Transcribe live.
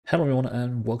Hello everyone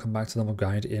and welcome back to another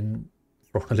guide in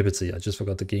Throne of Liberty. I just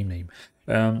forgot the game name.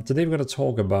 Today we're going to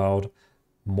talk about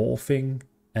morphing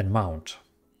and mount.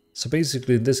 So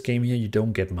basically in this game here you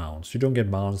don't get mounts. You don't get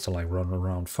mounts to like run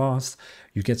around fast.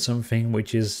 You get something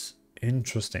which is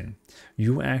interesting.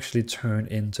 You actually turn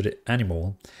into the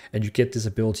animal and you get this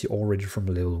ability already from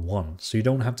level 1. So you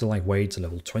don't have to like wait to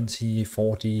level 20,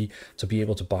 40 to be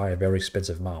able to buy a very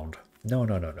expensive mount. No.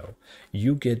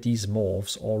 You get these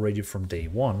morphs already from day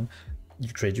 1.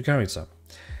 You create your character.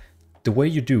 The way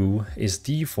you do is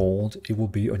default, it will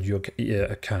be on your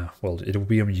it will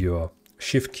be on your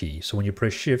shift key. So when you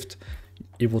press shift,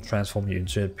 it will transform you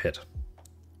into a pet.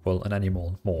 Well, an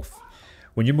animal morph.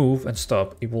 When you move and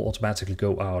stop, it will automatically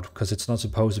go out because it's not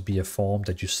supposed to be a form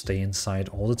that you stay inside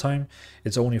all the time.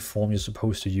 It's only a form you're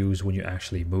supposed to use when you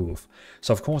actually move.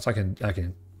 So of course I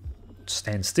can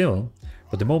stand still,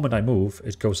 but the moment I move,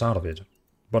 it goes out of it.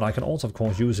 But I can also of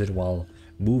course use it while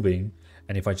moving,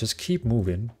 and if I just keep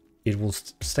moving, it will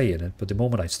stay in it, but the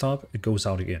moment I stop, it goes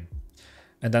out again.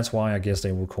 And that's why I guess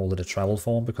they will call it a travel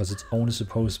form, because it's only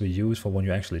supposed to be used for when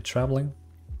you're actually traveling.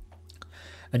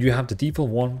 And you have the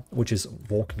default one, which is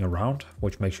walking around,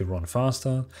 which makes you run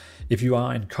faster. If you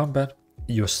are in combat,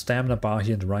 your stamina bar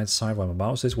here on the right side where my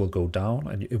mouse is will go down,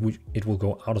 and it will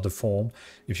go out of the form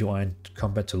if you are in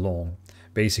combat too long.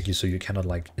 Basically, so you cannot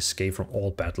like escape from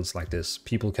all battles like this.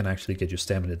 People can actually get your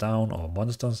stamina down, or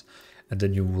monsters, and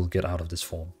then you will get out of this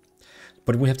form.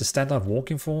 But we have the standard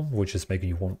walking form, which is making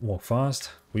you walk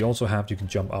fast. We also have, you can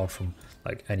jump out from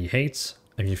like any heights,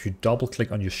 and if you double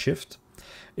click on your shift,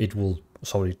 it will,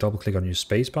 double click on your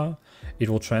spacebar, it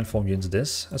will transform you into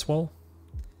this as well.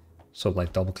 So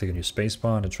like double click on your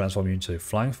spacebar and it transforms you into a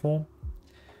flying form.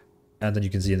 And then you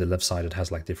can see on the left side it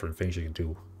has like different things you can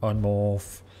do.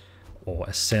 Unmorph or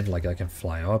ascend, like I can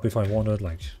fly up if I wanted,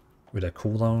 like with a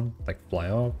cooldown, like fly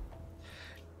up.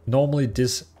 Normally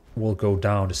this will go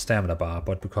down the stamina bar,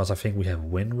 but because I think we have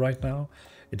wind right now,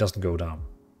 it doesn't go down.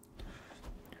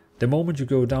 The moment you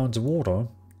go down the water,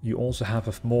 you also have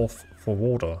a morph for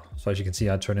water. So as you can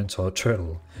see, I turn into a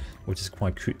turtle, which is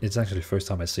quite cute. It's actually the first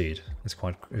time I see it. It's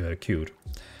quite cute.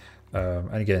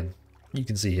 And again, you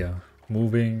can see here,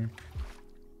 moving.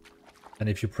 And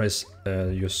if you press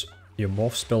your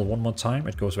morph spell one more time,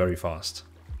 it goes very fast.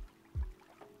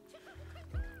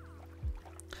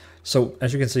 So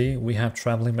as you can see, we have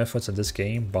traveling methods in this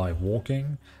game by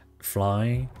walking,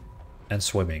 flying, and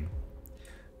swimming.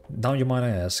 Now you might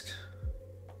ask,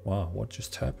 wow, what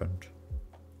just happened?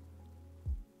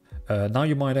 Now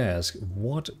you might ask,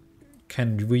 what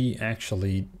can we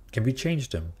change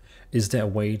them? Is there a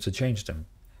way to change them?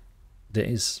 There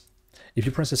is. If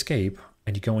you press escape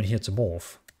and you go in here to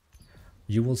morph,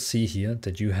 you will see here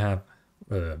that you have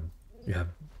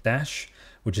dash,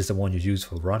 which is the one you use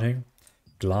for running,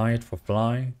 glide for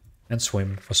flying, and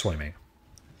swim for swimming.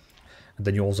 And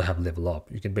then you also have level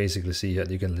up. You can basically see that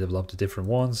you can level up the different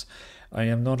ones. I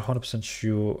am not 100%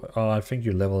 sure. I think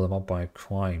you level them up by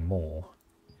acquiring more.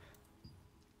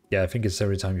 Yeah, I think it's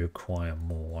every time you acquire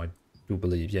more. I do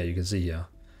believe. Yeah, you can see here.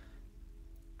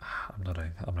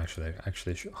 I'm actually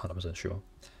 100% sure.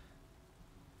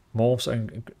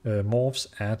 Morphs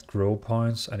add grow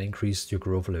points and increase your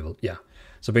growth level. Yeah.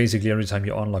 So basically, every time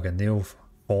you unlock a new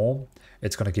form,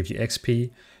 it's gonna give you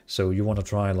XP. So you want to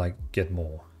try like get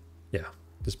more. Yeah,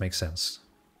 this makes sense.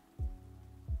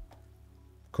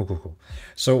 Cool.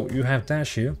 So you have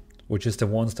dash here, which is the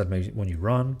ones that make when you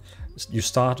run, you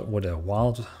start with a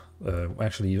wild.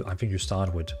 Actually, I think you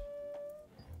start with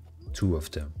 2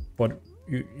 of them, but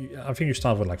I think you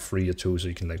start with like 3 or 2, so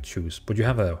you can like choose. But you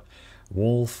have a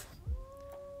wolf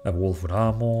with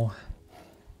armor,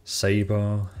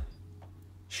 saber,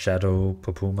 shadow,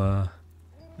 papuma,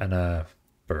 and a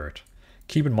bird.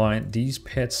 Keep in mind, these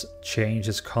pets change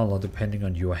its color depending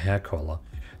on your hair color.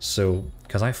 So,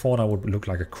 because I thought I would look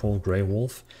like a cool grey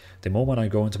wolf, the moment I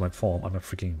go into my form, I'm a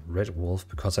freaking red wolf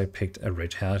because I picked a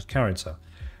red-haired character,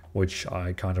 which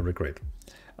I kind of regret.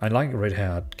 I like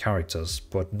red-haired characters,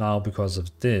 but now because of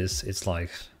this, it's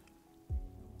like,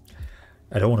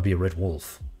 I don't want to be a red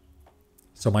wolf.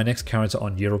 So my next character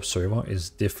on Europe server is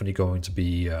definitely going to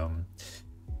be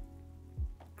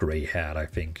grey-haired, I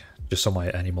think. Just so my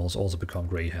animals also become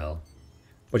grey-haired.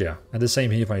 But yeah, and the same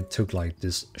here, if I took like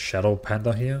this shadow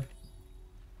panda here,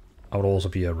 I would also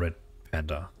be a red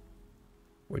panda,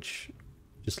 which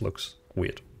just looks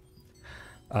weird.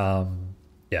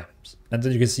 Yeah, and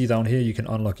then you can see down here, you can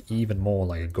unlock even more,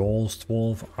 like a ghost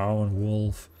wolf, iron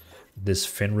wolf, this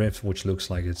Fenrir, which looks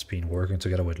like it's been working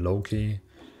together with Loki,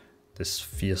 this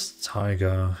fierce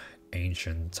tiger,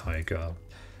 ancient tiger,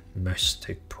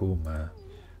 mystic puma,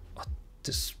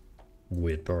 this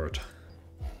weird bird.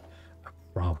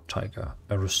 tiger,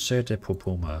 a rosette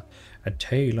pupuma, a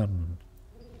talon.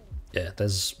 Yeah,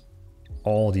 there's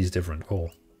all these different. Oh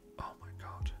my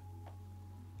god.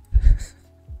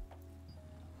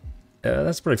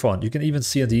 That's pretty fun. You can even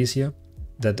see on these here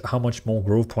that how much more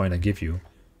growth point I give you.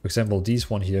 For example, this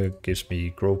one here gives me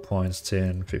growth points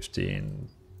 10, 15,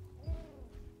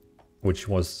 which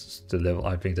was the level,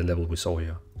 I think the level we saw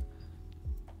here.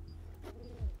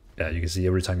 Yeah, you can see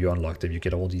every time you unlock them, you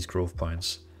get all these growth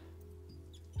points.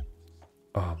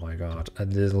 Oh my god, a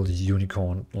little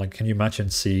unicorn. Like, can you imagine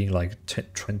seeing like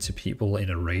 20 people in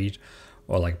a raid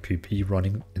or like PP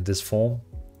running in this form?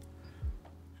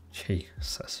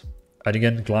 Jesus. And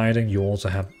again, gliding, you also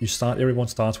have, everyone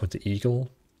starts with the eagle,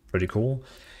 pretty cool.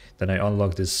 Then I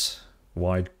unlock this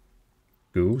white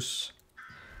goose.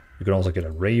 You can also get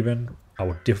a raven. I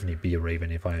would definitely be a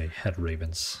raven if I had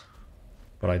ravens.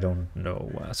 But I don't know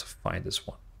where to find this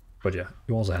one. But yeah,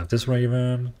 you also have this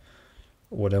raven,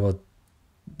 whatever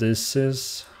this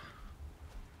is.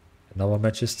 Another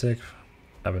majestic.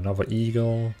 Have another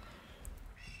eagle.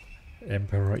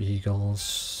 Emperor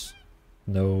eagles.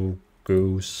 No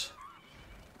goose.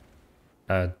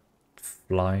 A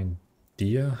flying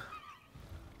deer.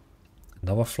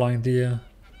 Another flying deer.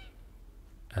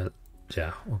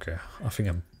 Yeah, okay. I think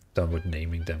I'm done with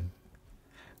naming them.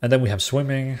 And then we have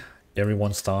swimming.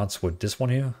 Everyone starts with this one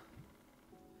here.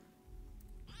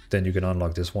 Then you can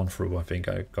unlock this one through, I think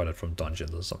I got it from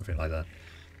dungeons or something like that.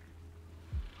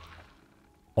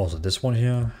 Also this one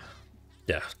here.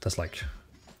 Yeah, that's like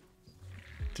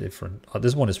different. Oh,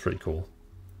 this one is pretty cool.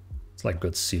 It's like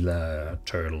Godzilla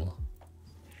turtle.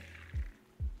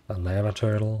 A lava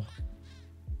turtle.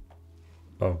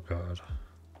 Oh god.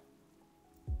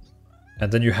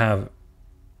 And then you have,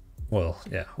 well,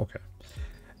 yeah, okay.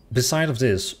 Beside of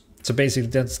this, so basically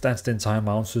that's the entire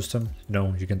mount system. You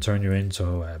know, you can turn you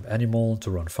into an animal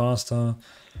to run faster.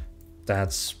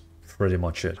 That's pretty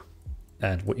much it.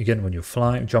 And again, when you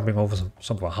fly, jumping over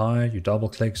somewhere high, you double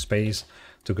click space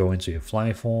to go into your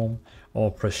fly form,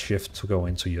 or press shift to go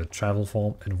into your travel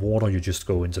form. And water, you just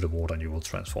go into the water and you will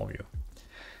transform you.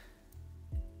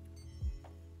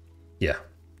 Yeah.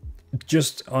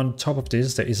 Just on top of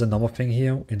this, there is another thing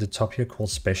here in the top here called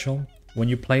special. When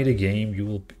you play the game, you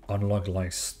will unlock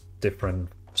like different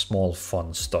small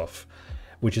fun stuff,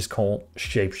 which is called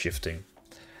shape-shifting.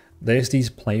 There's these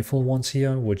playful ones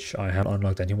here, which I haven't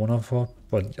unlocked any one of for,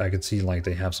 but I can see like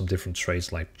they have some different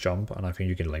traits like jump, and I think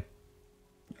you can like,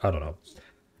 I don't know.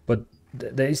 But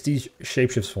there's these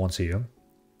shapeshifts ones here,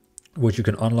 which you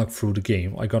can unlock through the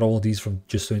game. I got all these from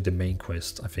just doing the main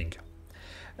quest, I think.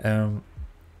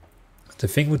 The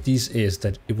thing with these is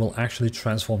that it will actually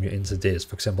transform you into this.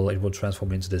 For example, it will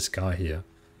transform into this guy here.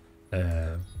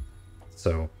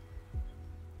 So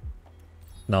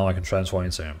now I can transform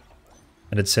into him.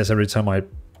 And it says every time I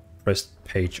press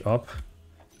page up,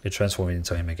 it transforms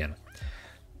into him again.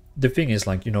 The thing is,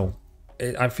 like, you know,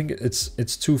 I think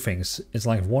it's two things. It's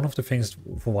like one of the things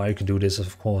for why you can do this is,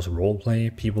 of course,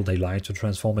 roleplay. People, they like to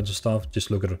transform into stuff.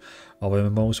 Just look at other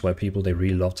MMOs where people, they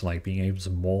really love to like being able to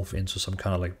morph into some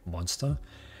kind of like monster.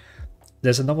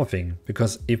 There's another thing,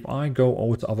 because if I go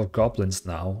over to other goblins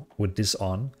now with this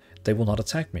on, they will not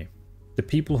attack me. The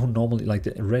people who normally, like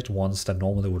the red ones that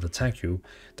normally would attack you,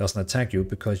 doesn't attack you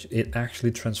because it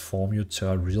actually transforms you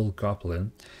to a real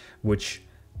goblin, which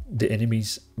the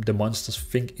enemies, the monsters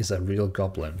think is a real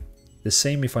goblin. The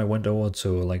same if I went over to,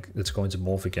 like, it's going to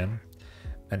morph again,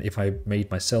 and if I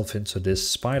made myself into this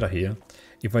spider here,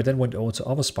 if I then went over to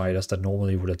other spiders that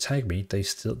normally would attack me,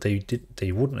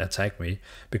 they wouldn't attack me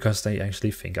because they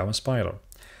actually think I'm a spider.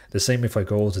 The same if I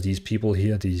go to these people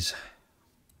here, these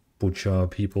butcher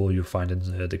people you find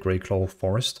in the Grey Claw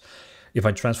Forest. If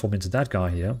I transform into that guy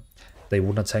here, they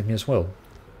wouldn't attack me as well.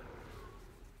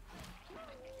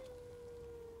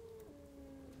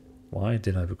 Why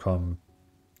did I become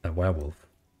a werewolf?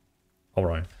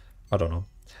 Alright, I don't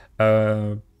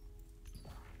know.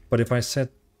 But if I set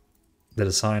the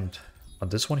design on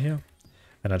this one here,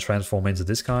 and I transform into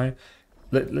this guy,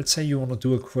 let's say you want to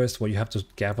do a quest where you have to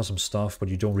gather some stuff, but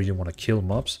you don't really want to kill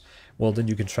mobs, well then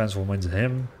you can transform into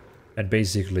him, and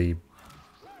basically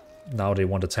now they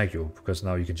won't attack you, because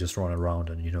now you can just run around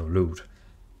and, you know, loot.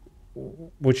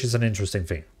 Which is an interesting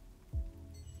thing.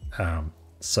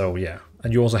 So yeah,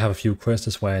 and you also have a few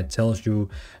quests where it tells you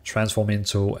transform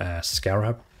into a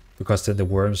scarab, because then the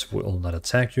worms will not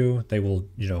attack you. They will,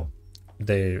 you know,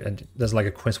 and there's like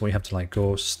a quest where you have to like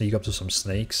go sneak up to some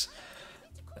snakes,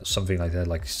 something like that,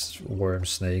 like worm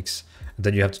snakes, and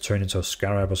then you have to turn into a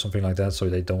scarab or something like that, so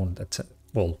they don't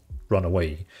run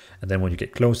away. And then when you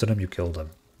get close to them, you kill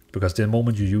them, because the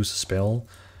moment you use a spell,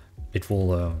 it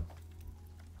will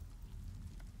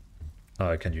Oh,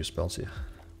 I can use spells here.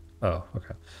 Oh,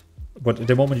 okay. But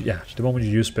the moment, the moment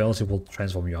you use spells, it will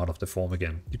transform you out of the form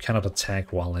again. You cannot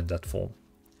attack while in that form.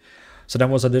 So that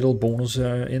was a little bonus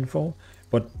info.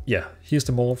 But yeah, here's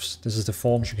the morphs. This is the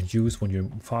forms you can use when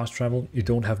you fast travel. You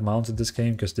don't have mounts in this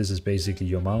game because this is basically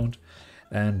your mount.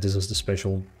 And this is the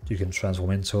special you can transform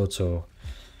into to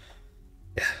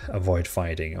avoid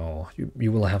fighting, or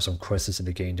you will have some quests in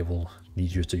the game that will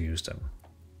need you to use them.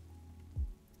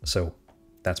 So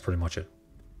that's pretty much it.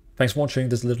 Thanks for watching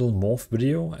this little morph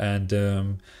video, and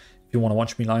if you want to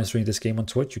watch me live stream this game on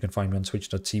Twitch, you can find me on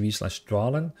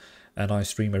twitch.tv/Dvalin, and I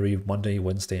stream every Monday,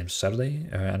 Wednesday, and Saturday,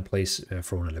 and play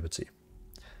Throne of Liberty.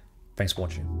 Thanks for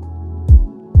watching.